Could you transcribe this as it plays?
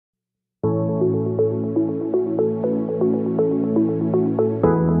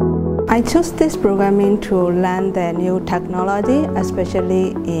I chose this programming to learn the new technology,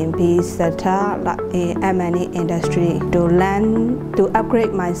 especially in BE sector, like in M&E industry, to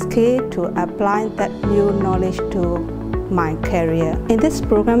upgrade my skill, to apply that new knowledge to my career. In this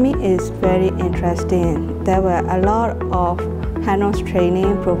programming is very interesting. There were a lot of hands-on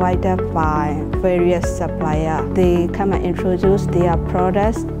training provided by various suppliers. They come and introduce their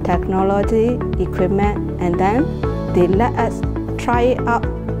products, technology, equipment, and then they let us try it out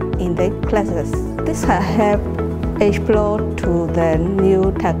in the classes. This has helped explore to the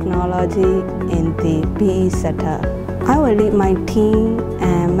new technology in the BE sector. I will lead my team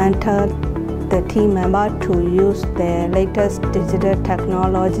and mentor the team member to use the latest digital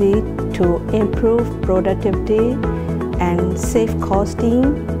technology to improve productivity and save costing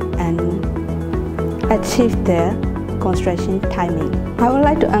and achieve their construction timing. I would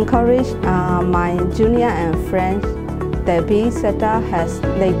like to encourage my junior and friends. The BE sector has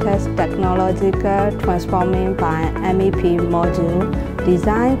latest technological transforming by MEP module,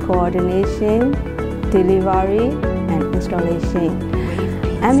 design, coordination, delivery, and installation.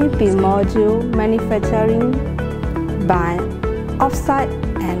 MEP module manufacturing by offsite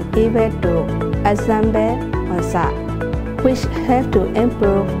and able to assemble on-site, which help to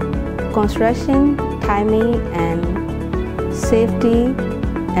improve construction timing and safety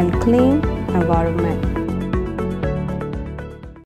and clean environment.